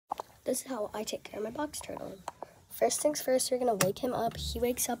This is how I take care of my box turtle. First things first, you're gonna wake him up. He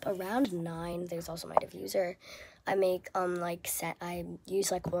wakes up around 9. There's also my diffuser. I make I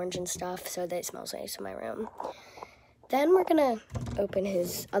use like orange and stuff so that it smells nice in my room. Then we're gonna open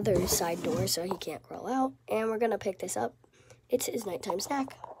his other side door so he can't crawl out, and we're gonna pick this up. It's his nighttime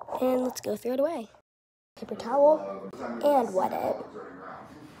snack, and let's go throw it away. Paper towel and wet it.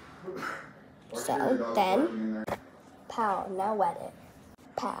 So then, pow, now wet it.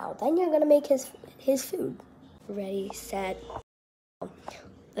 Pow, then you're gonna make his food. Ready, set.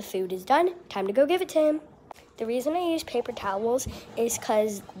 The food is done, time to go give it to him. The reason I use paper towels is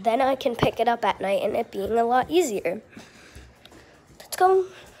because then I can pick it up at night and it being a lot easier. Let's go.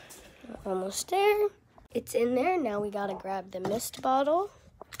 Almost there. It's in there. Now we gotta grab the mist bottle.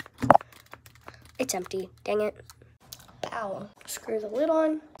 It's empty. Dang it. Pow. Screw the lid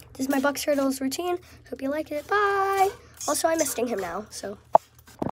on. This is my box turtles routine. Hope you like it. Bye. Also, I'm misting him now, so.